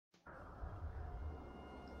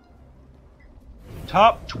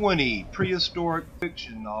Top 20 Prehistoric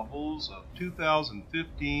Fiction Novels of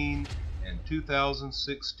 2015 and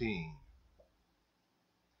 2016.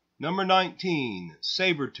 Number 19,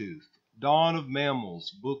 Sabretooth, Dawn of Mammals,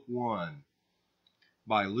 Book 1,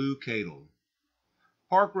 by Lou Cadle.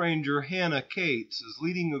 Park Ranger Hannah Cates is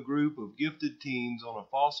leading a group of gifted teens on a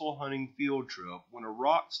fossil hunting field trip when a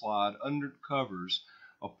rock slide uncovers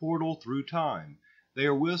a portal through time. They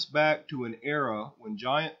are whisked back to an era when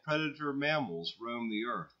giant predator mammals roamed the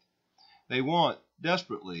earth. They want,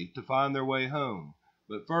 desperately, to find their way home,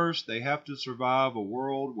 but first they have to survive a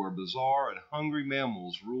world where bizarre and hungry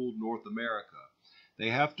mammals ruled North America.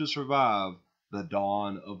 They have to survive the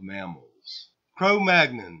dawn of mammals.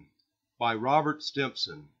 Cro-Magnon by Robert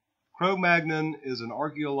Stimpson. Cro-Magnon is an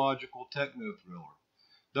archaeological techno-thriller.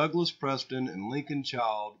 Douglas Preston and Lincoln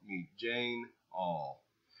Child meet Jane Aul.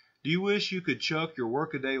 Do you wish you could chuck your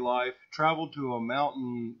workaday life, travel to a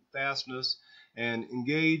mountain fastness, and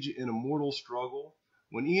engage in a mortal struggle?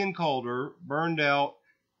 When Ian Calder, burned-out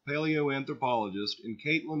paleoanthropologist, and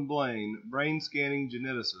Caitlin Blaine, brain-scanning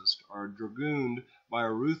geneticist, are dragooned by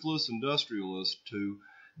a ruthless industrialist to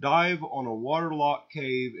dive on a waterlocked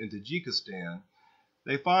cave in Tajikistan,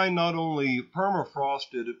 they find not only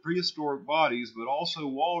permafrosted prehistoric bodies, but also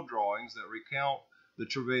wall drawings that recount the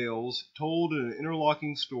travails, told in an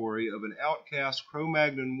interlocking story of an outcast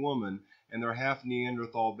Cro-Magnon woman and their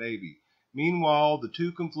half-Neanderthal baby. Meanwhile, the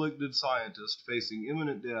two conflicted scientists facing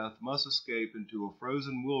imminent death must escape into a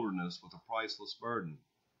frozen wilderness with a priceless burden.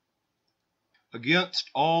 Against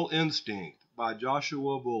All Instinct by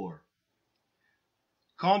Joshua Buller.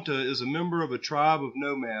 Kanta is a member of a tribe of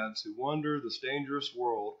nomads who wander this dangerous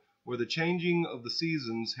world where the changing of the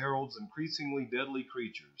seasons heralds increasingly deadly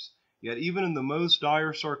creatures. Yet even in the most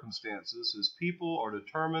dire circumstances, his people are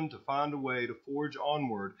determined to find a way to forge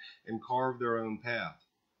onward and carve their own path.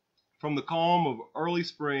 From the calm of early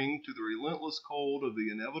spring to the relentless cold of the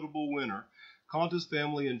inevitable winter, Kanta's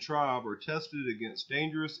family and tribe are tested against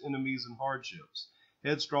dangerous enemies and hardships.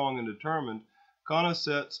 Headstrong and determined, Kanta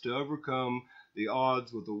sets to overcome the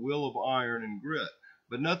odds with a will of iron and grit,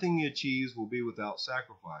 but nothing he achieves will be without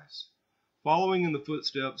sacrifice. Following in the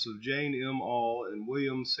footsteps of Jane M. Aul and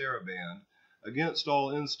William Sarabande, Against All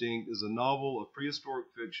Instinct is a novel of prehistoric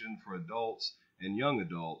fiction for adults and young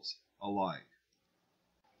adults alike.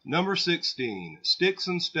 Number 16, Sticks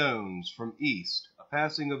and Stones from East, A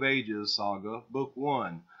Passing of Ages Saga, Book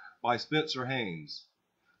 1, by Spencer Haynes.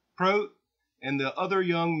 Prote and the other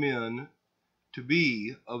young men to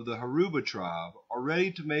be of the Haruba tribe are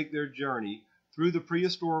ready to make their journey through the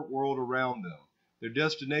prehistoric world around them. Their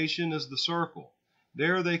destination is the Circle.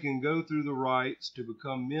 There they can go through the rites to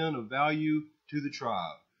become men of value to the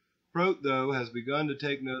tribe. Prote, though, has begun to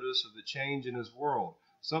take notice of the change in his world,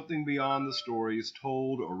 something beyond the stories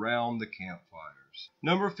told around the campfires.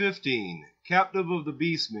 Number 15, Captive of the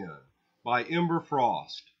Beastmen by Ember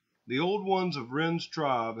Frost. The old ones of Wren's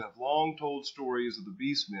tribe have long told stories of the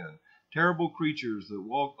Beastmen, terrible creatures that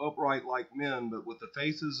walk upright like men but with the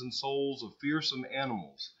faces and souls of fearsome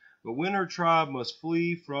animals. But when her tribe must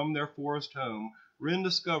flee from their forest home, Wren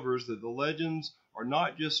discovers that the legends are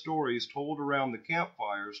not just stories told around the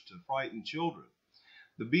campfires to frighten children.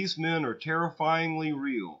 The Beastmen are terrifyingly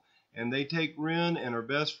real, and they take Wren and her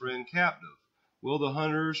best friend captive. Will the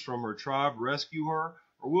hunters from her tribe rescue her,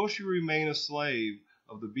 or will she remain a slave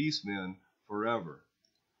of the Beastmen forever?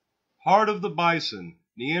 Heart of the Bison,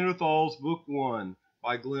 Neanderthals, Book 1,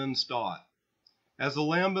 by Glenn Stott. As the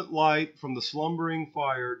lambent light from the slumbering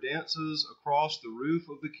fire dances across the roof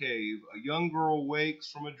of the cave, a young girl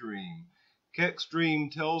wakes from a dream. Keck's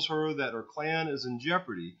dream tells her that her clan is in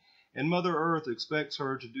jeopardy, and Mother Earth expects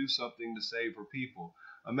her to do something to save her people.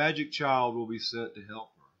 A magic child will be sent to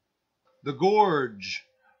help her. The Gorge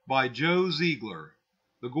by Joe Ziegler.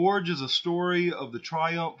 The Gorge is a story of the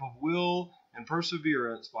triumph of will and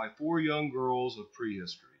perseverance by 4 young girls of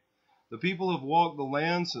prehistory. The people have walked the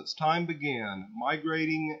land since time began,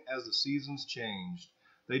 migrating as the seasons changed.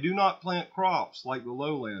 They do not plant crops like the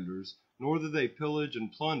lowlanders, nor do they pillage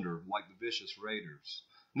and plunder like the vicious raiders.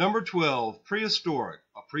 Number 12, Prehistoric,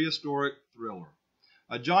 a prehistoric thriller.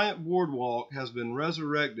 A giant boardwalk has been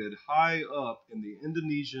resurrected high up in the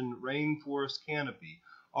Indonesian rainforest canopy,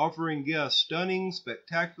 offering guests stunning,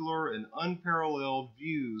 spectacular, and unparalleled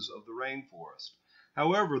views of the rainforest.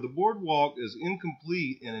 However, the boardwalk is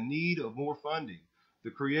incomplete and in need of more funding.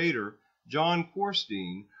 The creator, John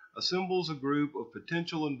Corstein, assembles a group of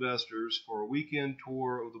potential investors for a weekend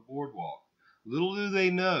tour of the boardwalk. Little do they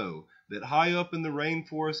know that high up in the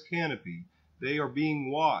rainforest canopy, they are being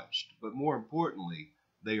watched, but more importantly,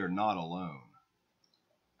 they are not alone.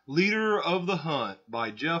 Leader of the Hunt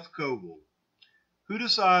by Jeff Coble. Who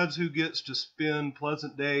decides who gets to spend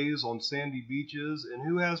pleasant days on sandy beaches and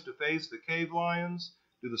who has to face the cave lions?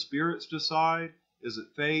 Do the spirits decide? Is it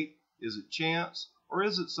fate? Is it chance? Or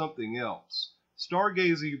is it something else?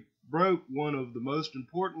 Stargazy broke one of the most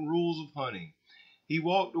important rules of hunting. He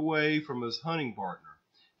walked away from his hunting partner.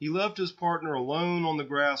 He left his partner alone on the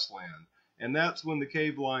grassland, and that's when the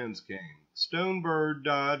cave lions came. Stonebird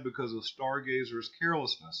died because of Stargazer's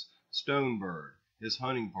carelessness. Stonebird, his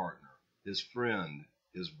hunting partner, his friend,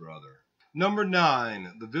 his brother. Number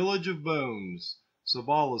 9, The Village of Bones,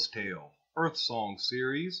 Sabala's Tale, Earth Song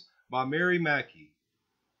series by Mary Mackey.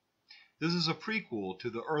 This is a prequel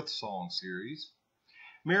to the Earth Song series.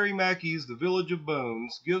 Mary Mackey's The Village of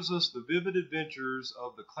Bones gives us the vivid adventures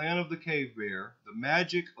of the Clan of the Cave Bear, the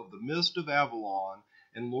magic of the Mist of Avalon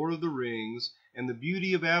and Lord of the Rings, and the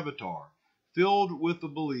beauty of Avatar. Filled with the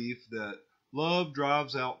belief that love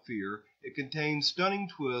drives out fear, it contains stunning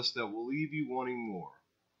twists that will leave you wanting more.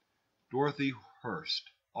 Dorothy Hurst,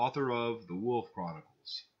 author of The Wolf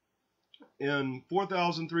Chronicles. In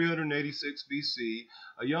 4386 BC,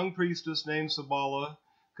 a young priestess named Sabala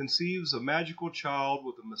conceives a magical child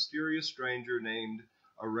with a mysterious stranger named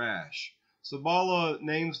Arash. Sabala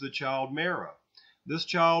names the child Mara. This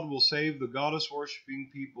child will save the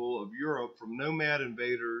goddess-worshipping people of Europe from nomad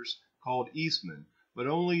invaders called Eastmen, but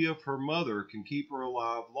only if her mother can keep her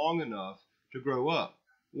alive long enough to grow up.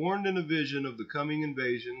 Warned in a vision of the coming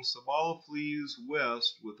invasion, Sabala flees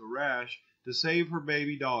west with Arash to save her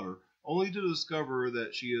baby daughter, only to discover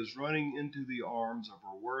that she is running into the arms of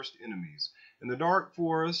her worst enemies. In the dark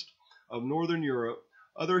forest of northern Europe,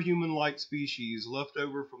 other human-like species left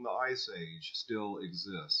over from the Ice Age still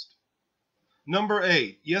exist. Number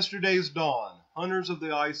 8, Yesterday's Dawn, Hunters of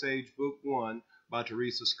the Ice Age, Book 1 by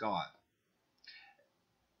Teresa Scott.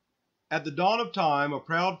 At the dawn of time, a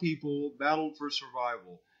proud people battled for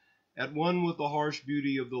survival, at one with the harsh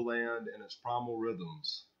beauty of the land and its primal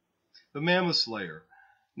rhythms. The Mammoth Slayer.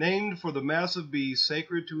 Named for the massive beast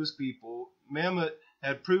sacred to his people, Mammoth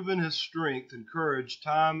had proven his strength and courage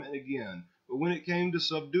time and again, but when it came to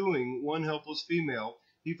subduing one helpless female,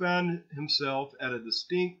 he found himself at a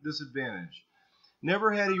distinct disadvantage.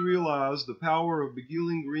 Never had he realized the power of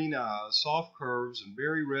beguiling green eyes, soft curves, and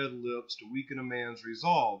berry red lips to weaken a man's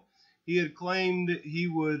resolve. He had claimed he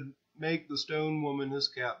would make the stone woman his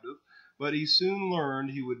captive, but he soon learned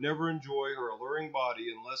he would never enjoy her alluring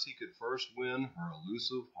body unless he could first win her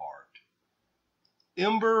elusive heart.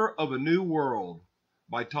 Ember of a New World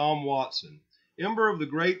by Tom Watson. Ember of the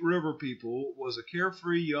Great River People was a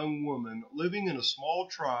carefree young woman living in a small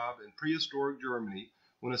tribe in prehistoric Germany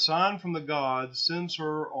when a sign from the gods sends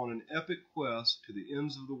her on an epic quest to the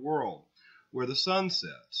ends of the world, where the sun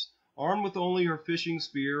sets. Armed with only her fishing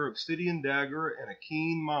spear, obsidian dagger, and a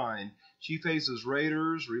keen mind, she faces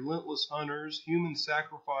raiders, relentless hunters, human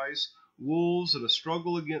sacrifice, wolves, and a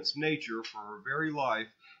struggle against nature for her very life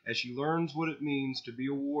as she learns what it means to be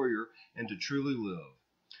a warrior and to truly live.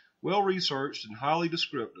 Well-researched and highly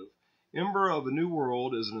descriptive, Ember of a New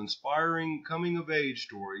World is an inspiring coming-of-age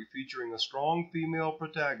story featuring a strong female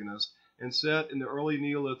protagonist and set in the early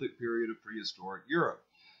Neolithic period of prehistoric Europe,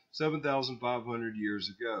 7,500 years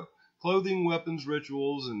ago. Clothing, weapons,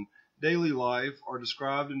 rituals, and daily life are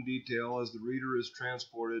described in detail as the reader is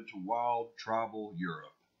transported to wild tribal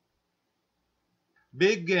Europe.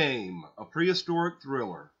 Big Game, a prehistoric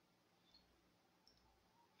thriller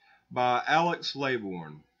by Alex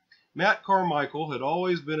Laybourne. Matt Carmichael had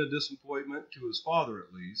always been a disappointment to his father,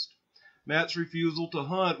 at least. Matt's refusal to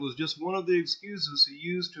hunt was just one of the excuses he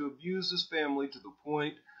used to abuse his family to the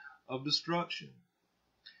point of destruction.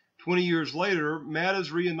 20 years later, Matt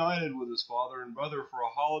is reunited with his father and brother for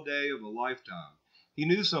a holiday of a lifetime. He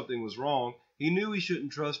knew something was wrong. He knew he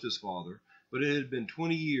shouldn't trust his father, but it had been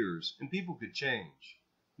 20 years, and people could change.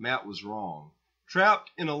 Matt was wrong.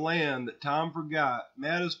 Trapped in a land that time forgot,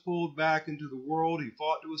 Matt is pulled back into the world he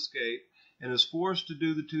fought to escape and is forced to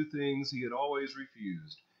do the two things he had always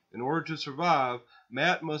refused. In order to survive,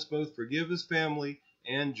 Matt must both forgive his family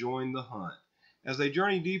and join the hunt. As they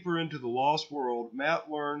journey deeper into the lost world, Matt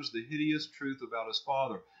learns the hideous truth about his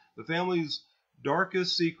father. The family's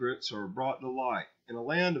darkest secrets are brought to light. In a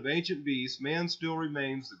land of ancient beasts, man still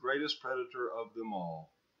remains the greatest predator of them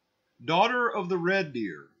all. Daughter of the Red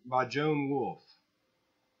Deer by Joan Wolfe.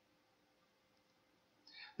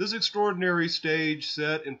 This extraordinary stage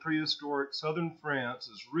set in prehistoric southern France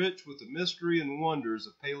is rich with the mystery and wonders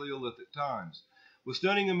of Paleolithic times. With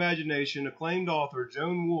stunning imagination, acclaimed author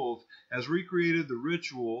Joan Wolfe has recreated the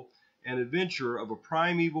ritual and adventure of a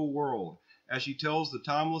primeval world as she tells the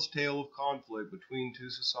timeless tale of conflict between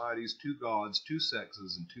two societies, two gods, two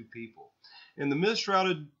sexes, and two people. In the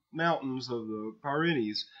mist-shrouded mountains of the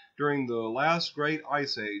Pyrenees during the last great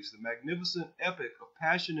ice age, the magnificent epic of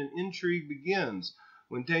passion and intrigue begins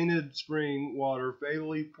when tainted spring water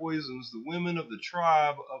fatally poisons the women of the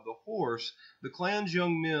tribe of the Horse. The clan's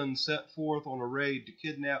young men set forth on a raid to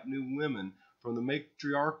kidnap new women from the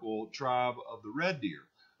matriarchal tribe of the Red Deer,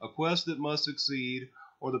 a quest that must succeed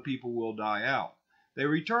or the people will die out. They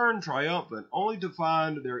return triumphant, only to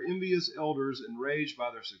find their envious elders enraged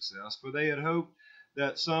by their success, for they had hoped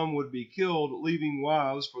that some would be killed, leaving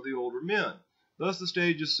wives for the older men. Thus the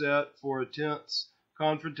stage is set for a tense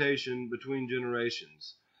confrontation between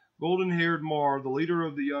generations. Golden-haired Mar, the leader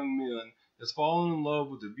of the young men, has fallen in love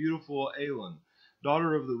with the beautiful Aelin,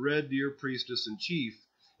 daughter of the Red Deer priestess and chief,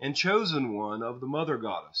 and chosen one of the mother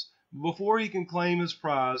goddess. But before he can claim his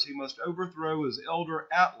prize, he must overthrow his elder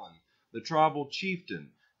Atlan, the tribal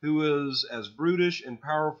chieftain, who is as brutish and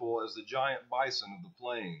powerful as the giant bison of the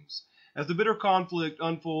plains. As the bitter conflict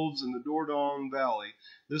unfolds in the Dordogne Valley,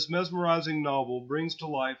 this mesmerizing novel brings to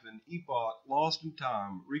life an epoch lost in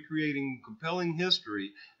time, recreating compelling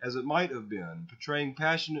history as it might have been, portraying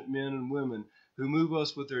passionate men and women who move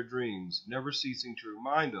us with their dreams, never ceasing to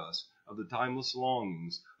remind us of the timeless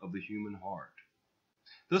longings of the human heart.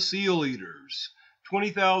 The Seal Eaters,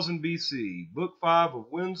 20,000 BC, Book 5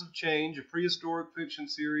 of Winds of Change, a prehistoric fiction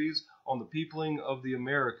series on the peopling of the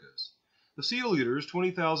Americas. The Seal Eaters,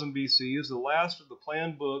 20,000 BC, is the last of the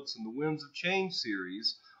planned books in the Winds of Change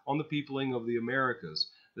series on the peopling of the Americas.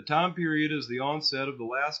 The time period is the onset of the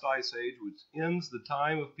last ice age, which ends the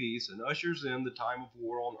time of peace and ushers in the time of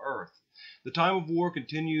war on Earth. The time of war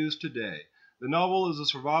continues today. The novel is a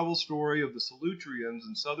survival story of the Solutreans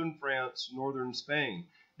in southern France, northern Spain.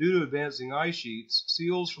 Due to advancing ice sheets,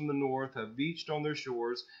 seals from the north have beached on their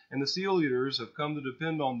shores, and the seal eaters have come to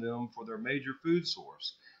depend on them for their major food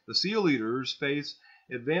source. The seal eaters face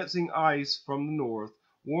advancing ice from the north,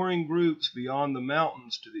 warring groups beyond the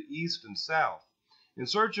mountains to the east and south. In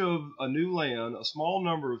search of a new land, a small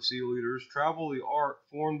number of seal eaters travel the arc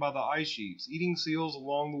formed by the ice sheets, eating seals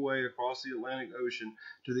along the way across the Atlantic Ocean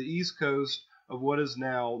to the east coast of what is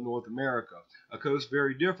now North America, a coast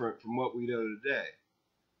very different from what we know today.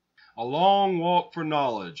 A Long Walk for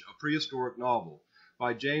Knowledge, a prehistoric novel,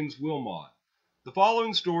 by James Wilmot. The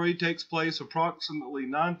following story takes place approximately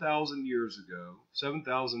 9,000 years ago,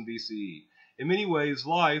 7,000 BCE. In many ways,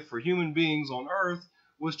 life for human beings on Earth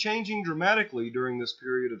was changing dramatically during this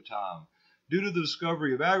period of time. Due to the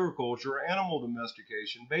discovery of agriculture, animal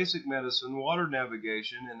domestication, basic medicine, water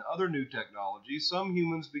navigation, and other new technologies, some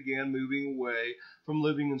humans began moving away from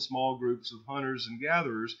living in small groups of hunters and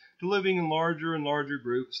gatherers to living in larger and larger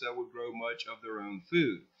groups that would grow much of their own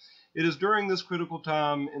food. It is during this critical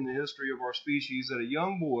time in the history of our species that a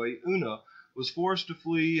young boy, Una, was forced to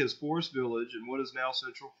flee his forest village in what is now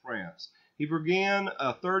central France. He began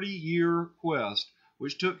a 30-year quest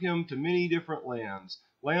which took him to many different lands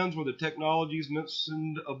where the technologies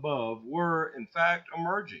mentioned above were, in fact,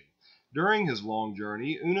 emerging. During his long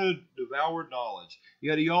journey, Una devoured knowledge,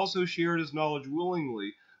 yet he also shared his knowledge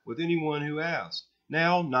willingly with anyone who asked.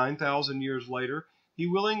 Now, 9,000 years later, he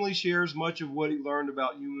willingly shares much of what he learned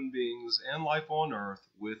about human beings and life on Earth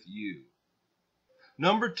with you.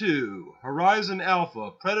 Number 2, Horizon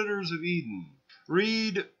Alpha, Predators of Eden.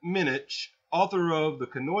 Reed Minich, author of the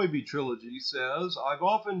Kenobi trilogy, says, I've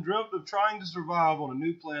often dreamt of trying to survive on a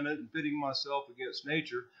new planet and pitting myself against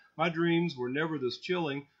nature. My dreams were never this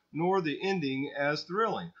chilling, nor the ending as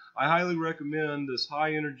thrilling. I highly recommend this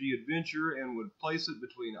high-energy adventure and would place it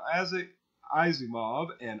between Isaac Asimov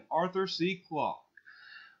and Arthur C. Clarke.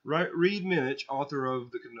 Reed Minich, author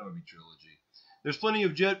of the Kenobi trilogy. There's plenty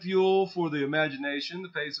of jet fuel for the imagination, the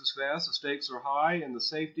pace is fast, the stakes are high, and the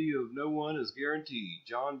safety of no one is guaranteed.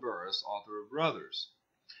 John Burris, author of Brothers.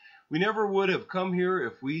 We never would have come here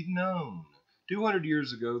if we'd known. 200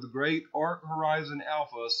 years ago, the great Ark Horizon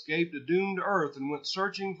Alpha escaped a doomed Earth and went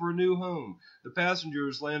searching for a new home. The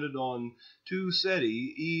passengers landed on Tu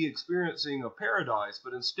Ceti, experiencing a paradise,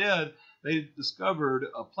 but instead they discovered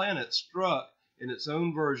a planet struck in its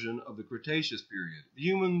own version of the Cretaceous period. The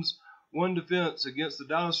humans' one defense against the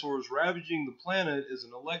dinosaurs ravaging the planet is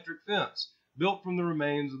an electric fence built from the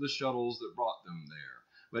remains of the shuttles that brought them there.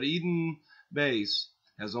 But Eden Base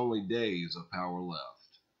has only days of power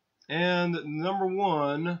left. And number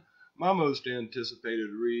 1, my most anticipated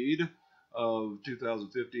read of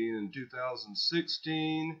 2015 and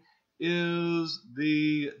 2016 is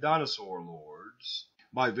The Dinosaur Lords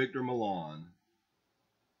by Victor Milan.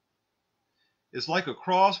 It's like a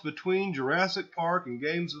cross between Jurassic Park and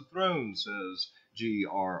Games of Thrones, says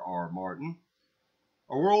G.R.R. Martin.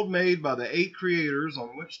 A world made by the 8 creators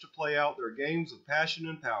on which to play out their games of passion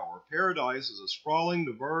and power. Paradise is a sprawling,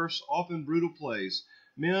 diverse, often brutal place.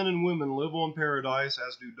 Men and women live on paradise,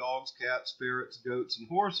 as do dogs, cats, ferrets, goats, and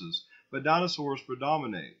horses, but dinosaurs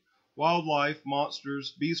predominate. Wildlife,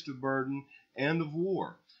 monsters, beasts of burden and of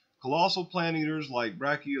war. Colossal plant eaters like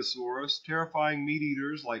Brachiosaurus, terrifying meat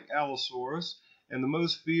eaters like Allosaurus, and the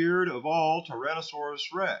most feared of all, Tyrannosaurus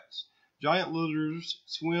rex. Giant lizards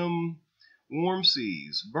swim warm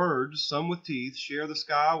seas. Birds, some with teeth, share the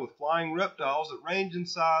sky with flying reptiles that range in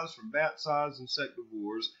size from bat-sized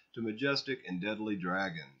insectivores to majestic and deadly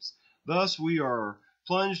dragons. Thus we are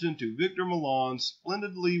plunged into Victor Milan's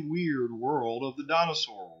splendidly weird world of the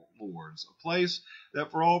Dinosaur Lords, a place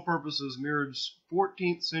that for all purposes mirrors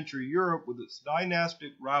 14th century Europe with its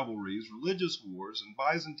dynastic rivalries, religious wars, and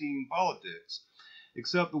Byzantine politics,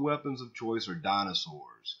 except the weapons of choice are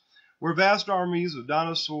dinosaurs, where vast armies of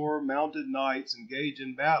dinosaur-mounted knights engage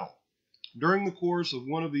in battle. During the course of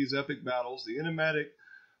one of these epic battles, the enigmatic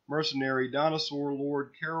mercenary Dinosaur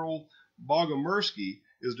Lord Karol Bogomirsky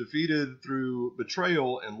is defeated through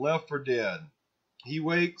betrayal and left for dead. He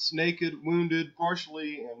wakes naked, wounded,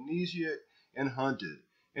 partially amnesiac, and hunted,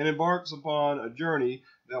 and embarks upon a journey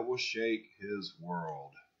that will shake his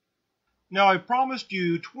world. Now, I promised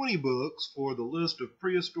you 20 books for the list of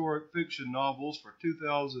prehistoric fiction novels for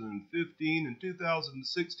 2015 and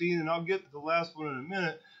 2016, and I'll get to the last one in a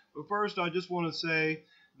minute. But first, I just want to say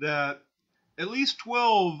that at least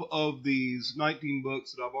 12 of these 19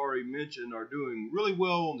 books that I've already mentioned are doing really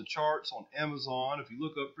well on the charts on Amazon. If you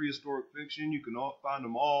look up prehistoric fiction, you can find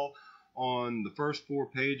them all on the first 4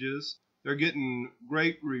 pages. They're getting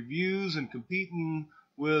great reviews and competing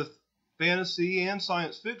with fantasy and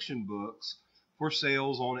science fiction books for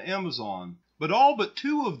sales on Amazon. But all but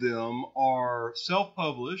 2 of them are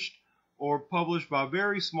self-published or published by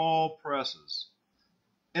very small presses.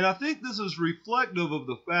 And I think this is reflective of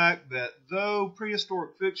the fact that though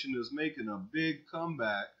prehistoric fiction is making a big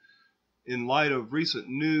comeback in light of recent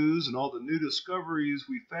news and all the new discoveries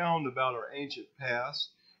we found about our ancient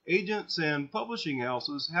past, agents and publishing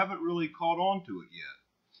houses haven't really caught on to it yet.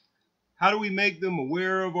 How do we make them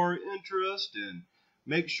aware of our interest and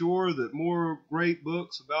make sure that more great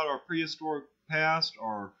books about our prehistoric past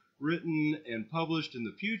are written and published in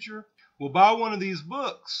the future? Well, buy one of these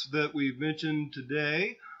books that we've mentioned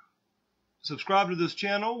today. Subscribe to this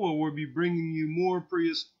channel where we'll be bringing you more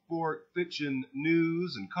prehistoric fiction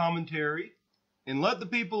news and commentary. And let the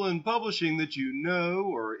people in publishing that you know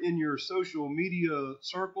or in your social media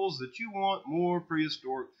circles that you want more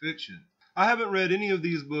prehistoric fiction. I haven't read any of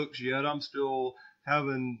these books yet. I'm still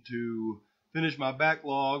having to finish my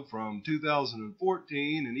backlog from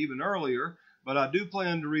 2014 and even earlier, but I do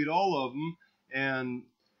plan to read all of them. And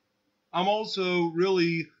I'm also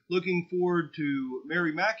really looking forward to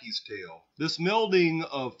Mary Mackey's Tale. This melding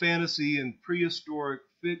of fantasy and prehistoric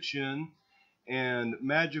fiction and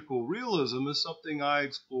magical realism is something I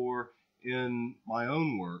explore in my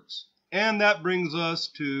own works. And that brings us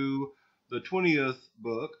to the 20th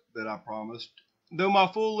book that I promised. Though my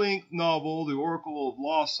full-length novel, The Oracle of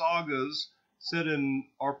Lost Sagas, set in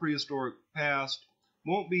our prehistoric past,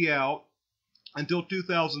 won't be out until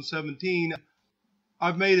 2017,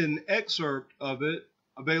 I've made an excerpt of it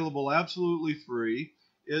available absolutely free.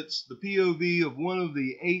 It's the POV of one of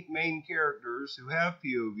the 8 main characters who have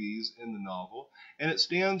POVs in the novel, and it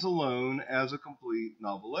stands alone as a complete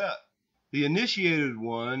novelette. The initiated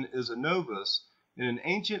one is a novice in an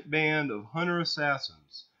ancient band of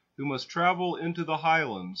hunter-assassins who must travel into the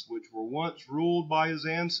highlands which were once ruled by his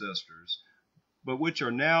ancestors, but which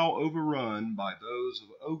are now overrun by those of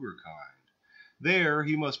ogre kind. There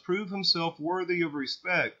he must prove himself worthy of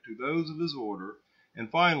respect to those of his order,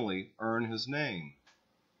 and finally earn his name.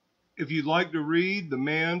 If you'd like to read The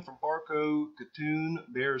Man from Parco Katoon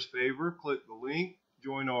Bears Favor, click the link.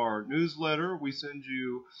 Join our newsletter. We send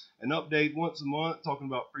you an update once a month talking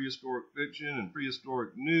about prehistoric fiction and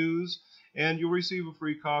prehistoric news, and you'll receive a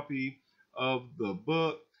free copy of the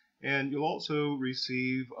book, and you'll also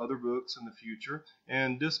receive other books in the future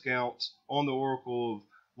and discounts on the Oracle of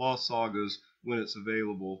Lost Sagas when it's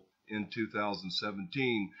available in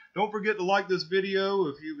 2017. Don't forget to like this video.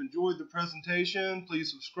 If you've enjoyed the presentation, please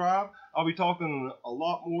subscribe. I'll be talking a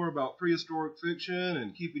lot more about prehistoric fiction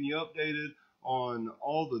and keeping you updated on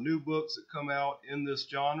all the new books that come out in this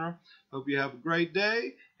genre. Hope you have a great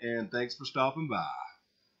day, and thanks for stopping by.